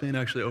Lamech's lifespan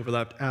actually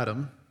overlapped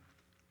Adam,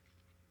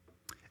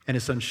 and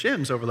his son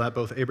Shem's overlapped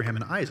both Abraham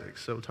and Isaac.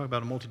 So we'll talk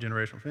about a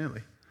multi-generational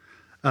family.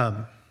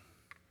 It's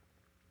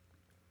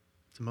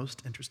the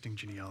most interesting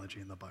genealogy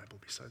in the Bible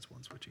besides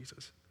ones with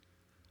Jesus.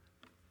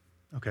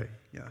 Okay,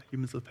 yeah,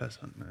 humans live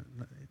past 100.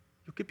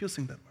 You keep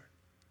using that word.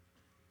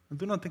 I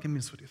do not think it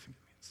means what you think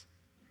it means.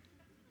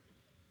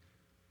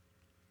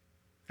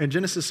 In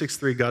Genesis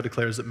 6:3, God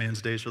declares that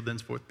man's days shall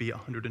thenceforth be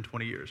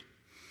 120 years.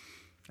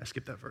 I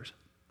skipped that verse,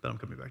 but I'm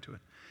coming back to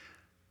it.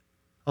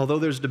 Although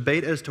there's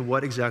debate as to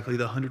what exactly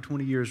the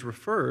 120 years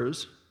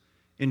refers,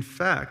 in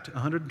fact,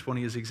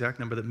 120 is the exact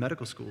number that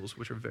medical schools,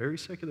 which are very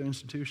secular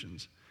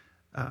institutions,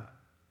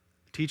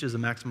 teach as the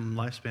maximum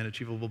lifespan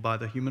achievable by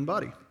the human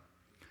body.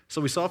 So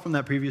we saw from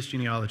that previous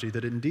genealogy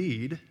that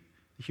indeed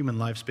the human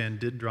lifespan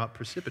did drop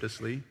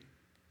precipitously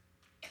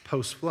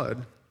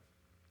post-flood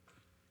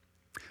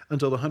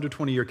until the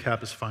 120-year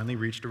cap is finally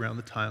reached around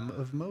the time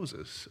of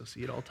Moses. So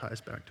see, it all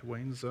ties back to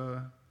Wayne's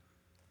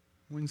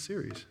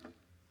series.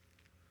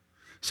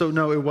 So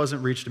no, it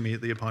wasn't reached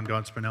immediately upon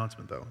God's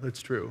pronouncement, though.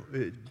 That's true.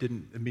 It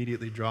didn't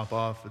immediately drop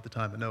off at the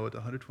time of Noah to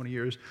 120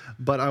 years.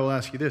 But I will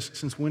ask you this,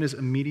 since when is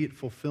immediate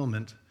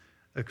fulfillment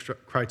a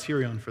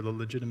criterion for the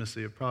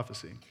legitimacy of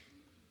prophecy?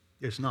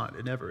 It's not.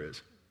 It never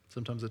is.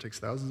 Sometimes it takes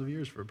thousands of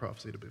years for a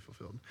prophecy to be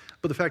fulfilled.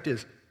 But the fact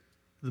is,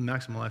 the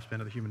maximum lifespan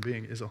of the human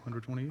being is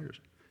 120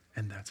 years.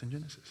 And that's in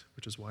Genesis,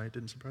 which is why it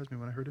didn't surprise me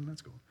when I heard it in med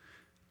school.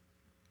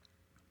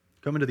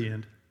 Coming to the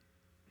end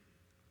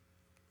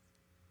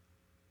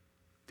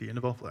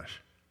of all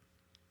flesh.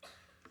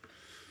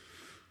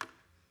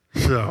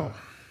 So,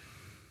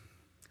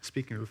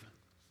 speaking of,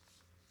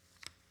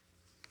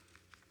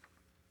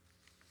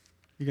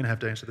 you're going to have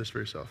to answer this for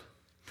yourself.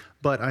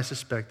 But I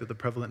suspect that the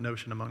prevalent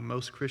notion among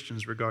most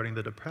Christians regarding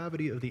the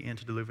depravity of the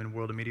antediluvian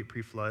world immediate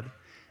pre-flood,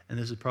 and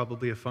this is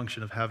probably a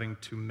function of having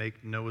to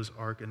make Noah's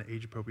Ark an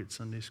age-appropriate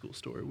Sunday school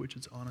story, which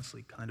it's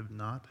honestly kind of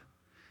not,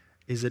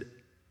 is that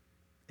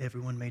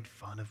everyone made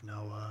fun of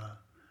Noah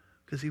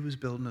because he was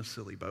building a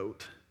silly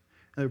boat.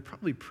 And they're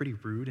probably pretty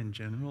rude in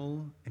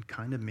general and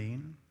kind of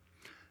mean.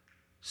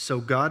 So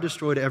God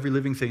destroyed every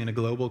living thing in a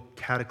global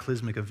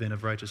cataclysmic event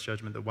of righteous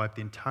judgment that wiped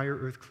the entire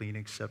earth clean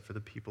except for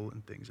the people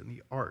and things in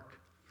the ark.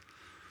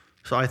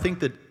 So I think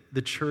that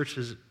the church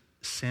has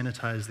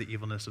sanitized the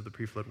evilness of the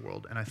pre-flood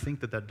world, and I think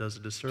that that does a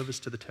disservice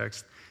to the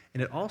text.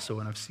 And it also,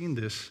 and I've seen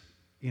this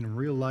in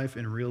real life,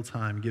 in real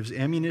time, gives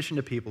ammunition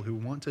to people who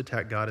want to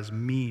attack God as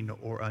mean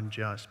or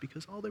unjust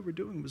because all they were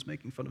doing was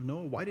making fun of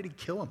Noah. Why did he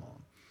kill them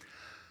all?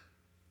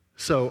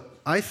 So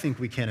I think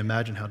we can't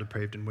imagine how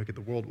depraved and wicked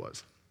the world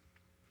was.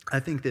 I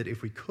think that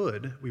if we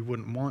could, we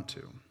wouldn't want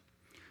to.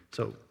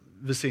 So,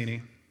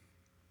 Vicini,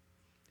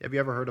 have you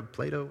ever heard of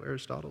Plato,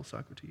 Aristotle,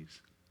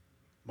 Socrates?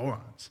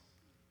 Morons,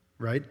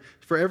 right?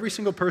 For every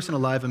single person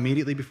alive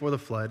immediately before the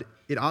flood,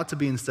 it ought to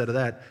be instead of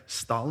that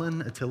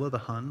Stalin, Attila the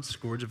Hun,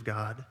 scourge of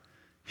God,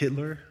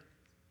 Hitler,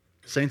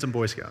 saints and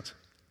Boy Scouts.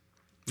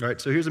 All right,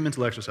 so here's a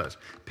mental exercise.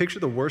 Picture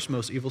the worst,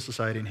 most evil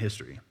society in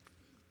history.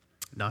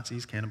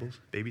 Nazis, cannibals,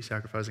 baby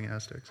sacrificing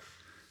Aztecs.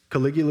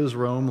 Caligula's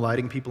Rome,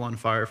 lighting people on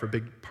fire for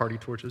big party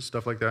torches,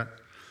 stuff like that.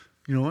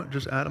 You know what?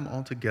 Just add them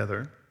all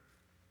together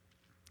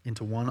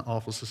into one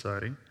awful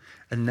society.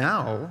 And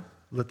now,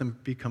 let them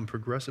become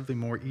progressively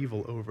more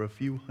evil over a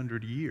few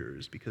hundred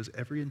years, because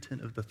every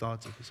intent of the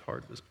thoughts of his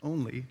heart was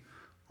only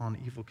on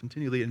evil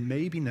continually. And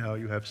maybe now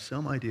you have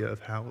some idea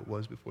of how it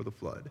was before the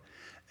flood,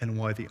 and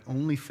why the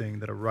only thing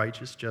that a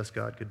righteous, just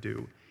God could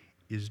do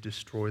is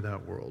destroy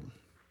that world.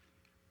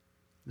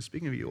 And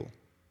speaking of evil,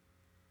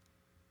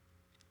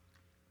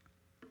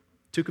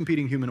 two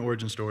competing human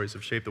origin stories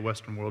have shaped the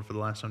Western world for the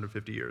last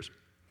 150 years.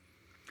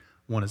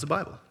 One is the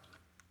Bible.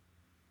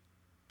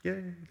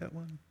 Yay, that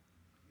one.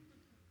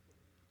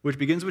 Which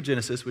begins with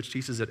Genesis, which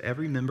teaches that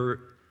every member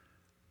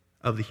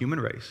of the human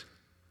race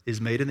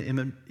is made in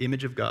the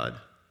image of God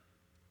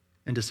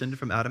and descended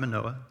from Adam and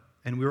Noah,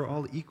 and we are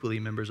all equally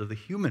members of the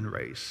human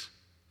race.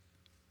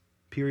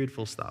 Period,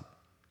 full stop.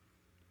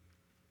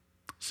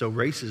 So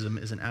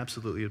racism is an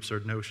absolutely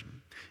absurd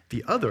notion.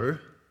 The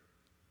other,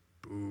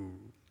 boo,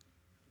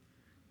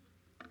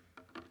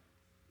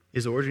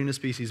 is Origin of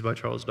Species by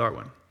Charles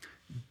Darwin.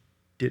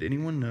 Did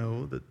anyone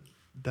know that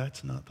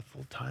that's not the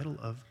full title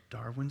of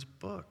Darwin's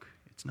book?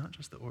 It's not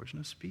just the Origin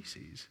of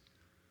Species.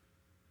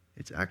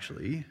 It's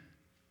actually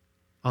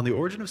On the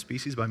Origin of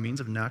Species by Means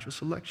of Natural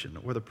Selection,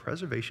 or the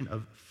Preservation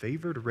of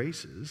Favored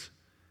Races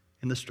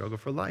in the Struggle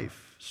for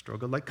Life.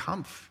 Struggle like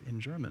Kampf in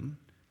German,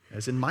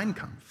 as in Mein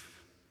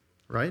Kampf,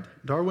 right?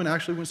 Darwin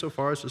actually went so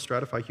far as to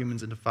stratify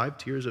humans into 5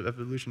 tiers of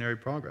evolutionary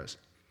progress.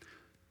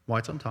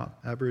 Whites on top,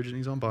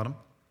 Aborigines on bottom.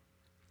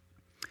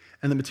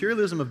 And the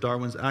materialism of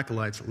Darwin's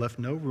acolytes left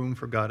no room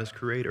for God as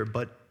creator,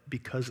 but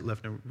because it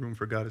left no room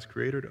for God as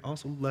creator, it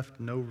also left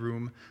no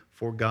room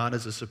for God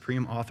as a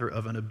supreme author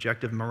of an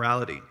objective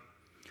morality.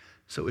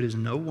 So it is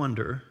no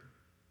wonder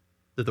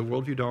that the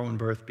worldview Darwin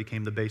birthed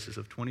became the basis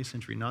of 20th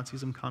century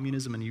Nazism,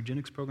 communism, and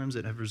eugenics programs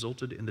that have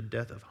resulted in the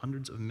death of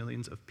hundreds of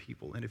millions of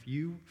people. And if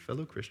you,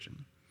 fellow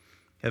Christian,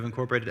 have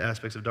incorporated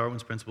aspects of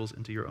Darwin's principles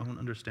into your own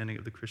understanding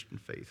of the Christian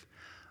faith,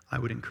 I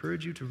would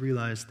encourage you to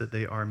realize that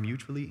they are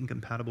mutually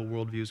incompatible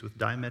worldviews with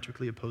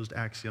diametrically opposed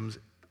axioms.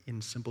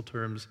 In simple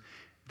terms,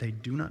 they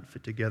do not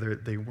fit together.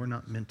 They were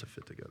not meant to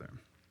fit together.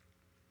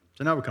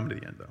 So now we're coming to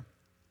the end, though,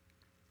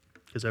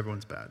 because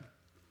everyone's bad.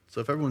 So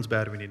if everyone's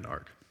bad, we need an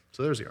ark.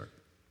 So there's the ark.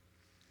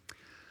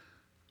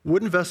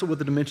 Wooden vessel with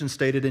the dimensions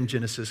stated in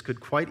Genesis could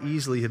quite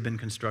easily have been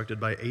constructed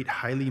by 8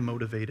 highly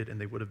motivated,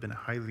 and they would have been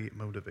highly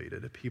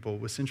motivated people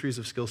with centuries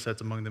of skill sets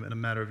among them in a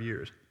matter of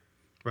years,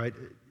 right?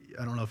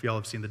 I don't know if y'all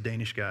have seen the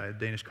Danish guy,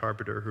 Danish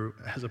carpenter, who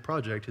has a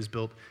project, has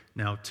built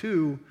now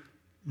 2,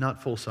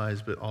 not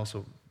full-size, but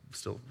also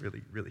still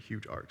really, really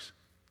huge arks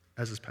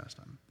as his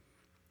pastime.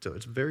 So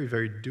it's very,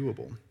 very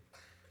doable.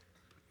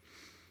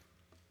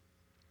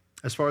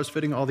 As far as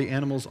fitting all the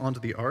animals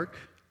onto the ark,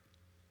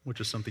 which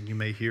is something you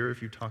may hear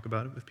if you talk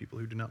about it with people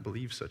who do not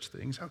believe such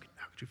things, how could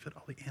you fit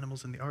all the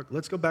animals in the ark?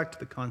 Let's go back to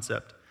the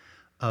concept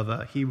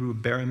of Hebrew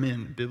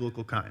beramin,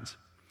 biblical kinds.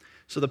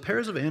 So the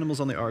pairs of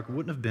animals on the ark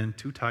wouldn't have been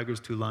 2 tigers,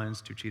 2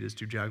 lions, 2 cheetahs,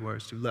 2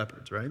 jaguars, 2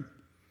 leopards, right?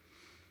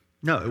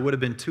 No, it would have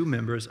been 2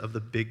 members of the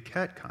big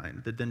cat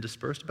kind that then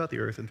dispersed about the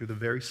earth and through the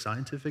very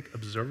scientific,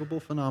 observable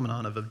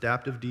phenomenon of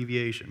adaptive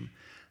deviation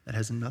that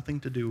has nothing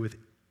to do with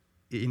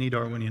any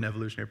Darwinian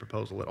evolutionary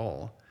proposal at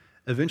all,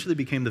 eventually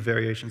became the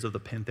variations of the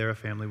Panthera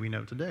family we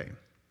know today.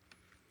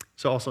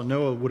 So also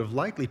Noah would have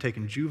likely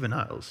taken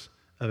juveniles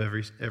of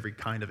every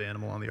kind of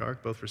animal on the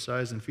ark, both for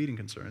size and feeding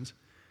concerns,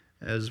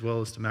 as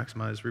well as to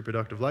maximize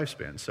reproductive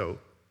lifespan. So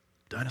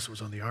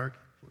dinosaurs on the ark?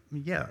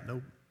 Yeah,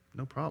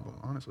 no problem,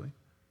 honestly.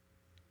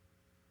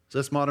 So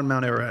that's modern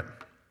Mount Ararat.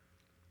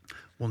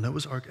 Will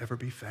Noah's ark ever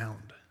be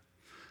found?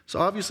 So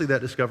obviously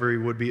that discovery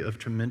would be of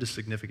tremendous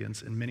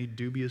significance, and many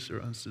dubious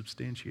or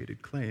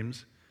unsubstantiated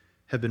claims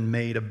have been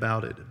made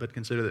about it. But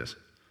consider this.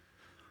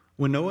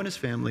 When Noah and his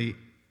family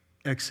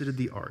exited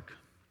the ark,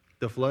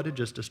 the flood had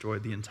just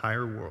destroyed the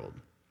entire world,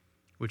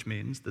 which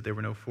means that there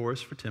were no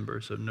forests for timber,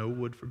 so no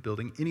wood for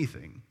building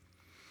anything,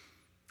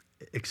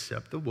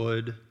 except the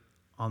wood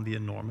on the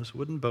enormous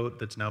wooden boat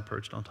that's now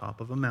perched on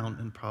top of a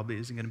mountain and probably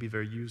isn't going to be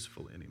very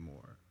useful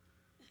anymore.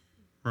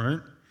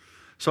 Right?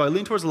 So I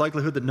lean towards the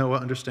likelihood that Noah,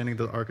 understanding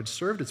that the ark had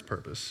served its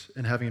purpose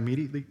and having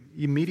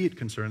immediate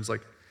concerns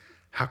like,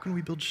 how can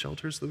we build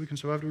shelters so that we can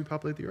survive to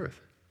repopulate the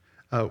earth?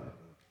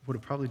 Would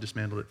have probably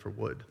dismantled it for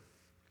wood.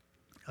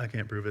 I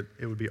can't prove it.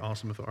 It would be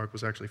awesome if the ark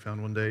was actually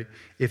found one day.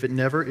 If it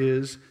never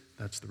is,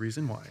 that's the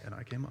reason why, and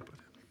I came up with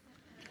it.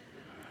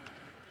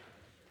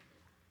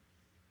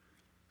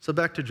 So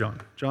back to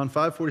John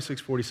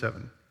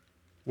 5:46-47.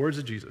 Words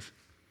of Jesus.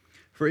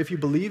 For if you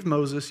believe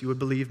Moses, you would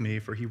believe me,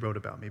 for he wrote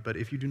about me. But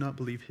if you do not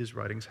believe his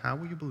writings, how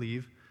will you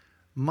believe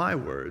my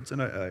words?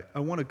 And I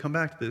want to come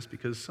back to this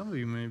because some of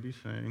you may be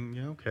saying,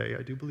 yeah, okay,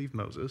 I do believe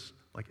Moses,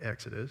 like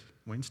Exodus.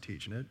 Wayne's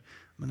teaching it,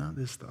 but not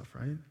this stuff,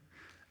 right?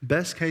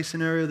 Best case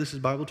scenario, this is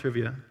Bible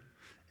trivia,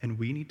 and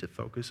we need to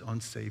focus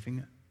on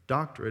saving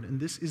doctrine, and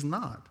this is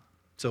not.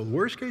 So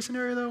worst case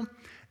scenario, though,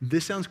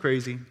 this sounds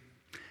crazy,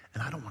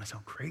 and I don't want to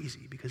sound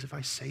crazy, because if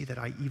I say that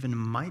I even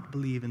might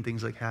believe in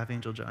things like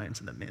half-angel giants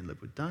and that man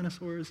lived with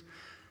dinosaurs,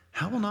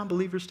 how will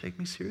non-believers take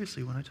me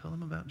seriously when I tell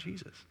them about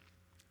Jesus?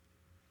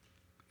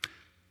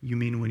 You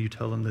mean when you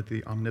tell them that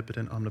the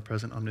omnipotent,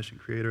 omnipresent, omniscient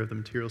creator of the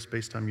material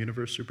space-time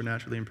universe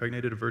supernaturally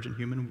impregnated a virgin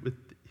human with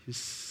his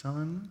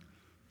son,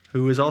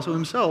 who is also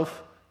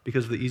himself,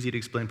 because of the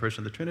easy-to-explain person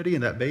of the Trinity,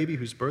 and that baby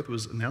whose birth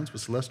was announced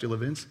with celestial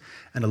events,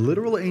 and a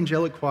literal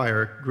angelic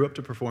choir grew up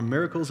to perform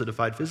miracles that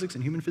defied physics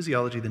and human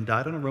physiology, then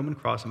died on a Roman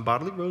cross and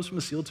bodily rose from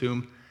a sealed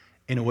tomb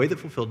in a way that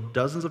fulfilled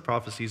dozens of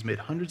prophecies made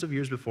hundreds of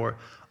years before.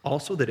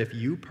 Also, that if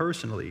you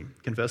personally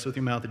confess with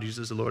your mouth that Jesus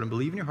is the Lord and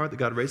believe in your heart that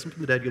God raised him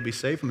from the dead, you'll be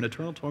saved from an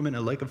eternal torment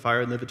in a lake of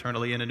fire and live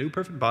eternally in a new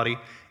perfect body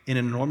in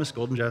an enormous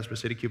golden jasper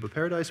city cube of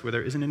paradise where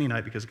there isn't any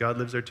night because God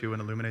lives there too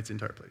and illuminates the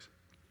entire place.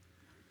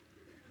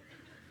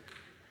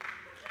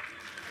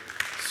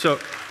 So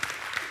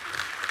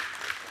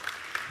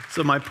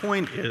my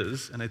point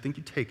is, and I think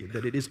you take it,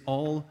 that it is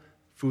all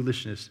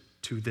foolishness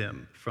to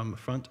them from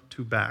front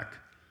to back,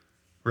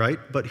 right?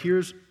 But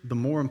here's the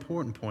more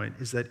important point,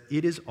 is that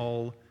it is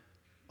all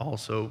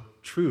also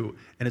true.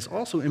 And it's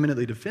also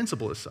eminently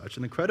defensible as such.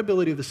 And the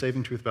credibility of the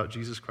saving truth about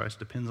Jesus Christ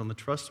depends on the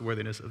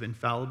trustworthiness of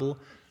infallible,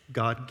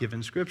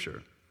 God-given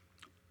Scripture.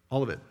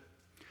 All of it.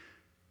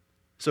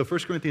 So 1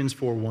 Corinthians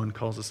 4:1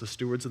 calls us the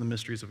stewards of the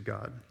mysteries of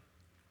God.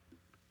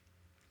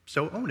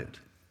 So own it.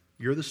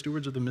 You're the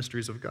stewards of the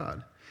mysteries of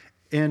God.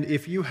 And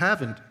if you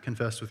haven't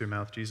confessed with your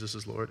mouth Jesus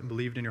is Lord and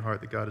believed in your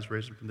heart that God has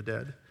raised him from the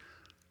dead,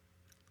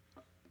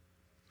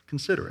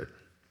 consider it.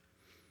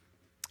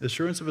 The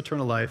assurance of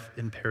eternal life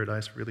in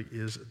paradise really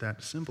is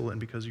that simple, and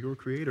because your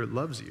Creator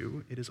loves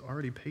you, it is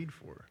already paid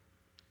for.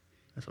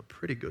 That's a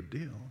pretty good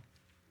deal.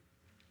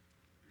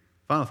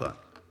 Final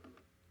thought.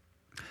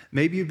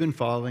 Maybe you've been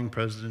following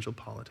presidential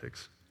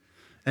politics,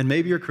 and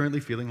maybe you're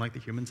currently feeling like the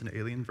humans in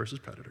Alien versus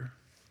Predator.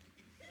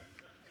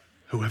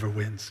 Whoever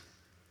wins,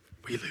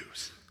 we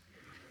lose.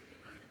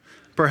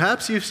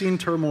 Perhaps you've seen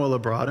turmoil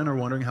abroad and are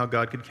wondering how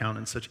God could count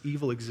on such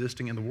evil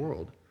existing in the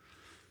world,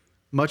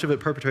 much of it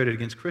perpetrated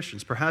against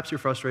Christians. Perhaps you're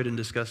frustrated and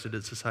disgusted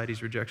at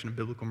society's rejection of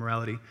biblical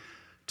morality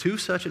to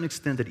such an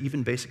extent that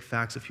even basic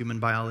facts of human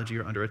biology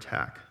are under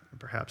attack. And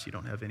perhaps you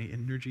don't have any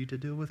energy to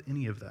deal with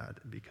any of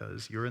that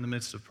because you're in the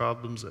midst of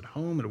problems at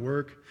home, at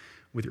work,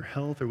 with your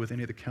health, or with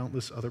any of the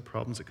countless other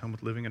problems that come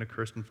with living in a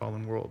cursed and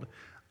fallen world.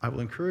 I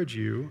will encourage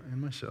you and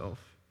myself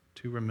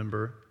to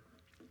remember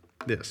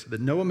this, that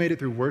Noah made it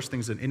through worse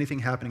things than anything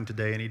happening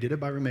today, and he did it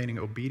by remaining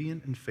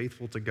obedient and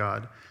faithful to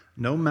God,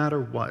 no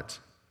matter what.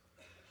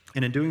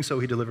 And in doing so,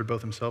 he delivered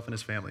both himself and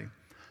his family.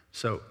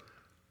 So,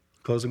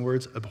 closing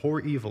words,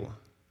 abhor evil,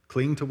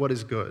 cling to what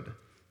is good,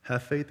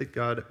 have faith that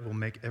God will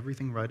make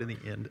everything right in the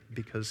end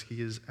because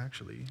he is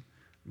actually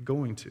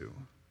going to.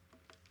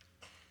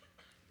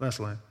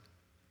 Last line.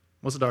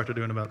 What's the doctor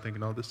doing about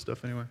thinking all this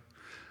stuff anyway?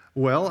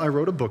 Well, I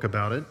wrote a book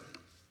about it,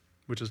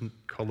 which isn't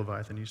called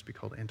Leviathan, it used to be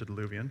called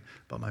Antediluvian,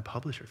 but my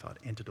publisher thought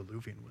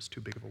Antediluvian was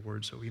too big of a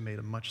word, so he made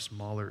a much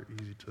smaller,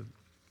 easy to...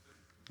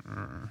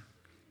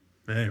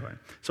 Anyway,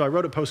 so I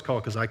wrote a post-call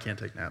because I can't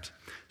take naps.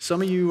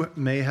 Some of you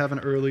may have an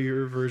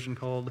earlier version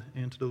called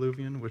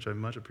Antediluvian, which I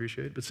much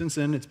appreciate, but since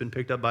then it's been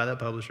picked up by that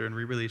publisher and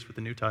re-released with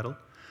a new title.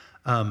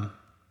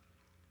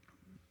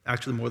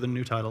 Actually more than a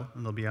new title,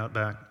 and they'll be out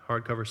back.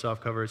 Hardcover,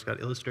 softcover, it's got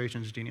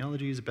illustrations,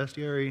 genealogies,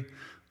 bestiary,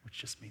 which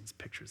just means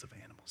pictures of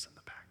animals in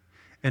the back.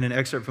 And an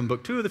excerpt from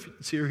book 2 of the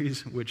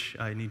series, which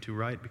I need to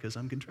write because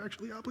I'm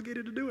contractually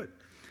obligated to do it.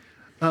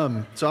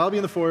 So I'll be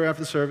in the foyer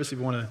after the service if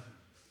you want to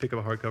pick up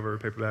a hardcover or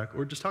paperback,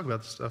 or just talk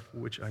about the stuff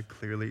which I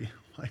clearly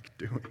like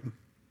doing.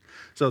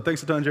 So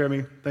thanks a ton,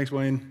 Jeremy. Thanks,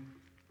 Wayne.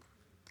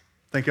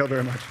 Thank you all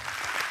very much.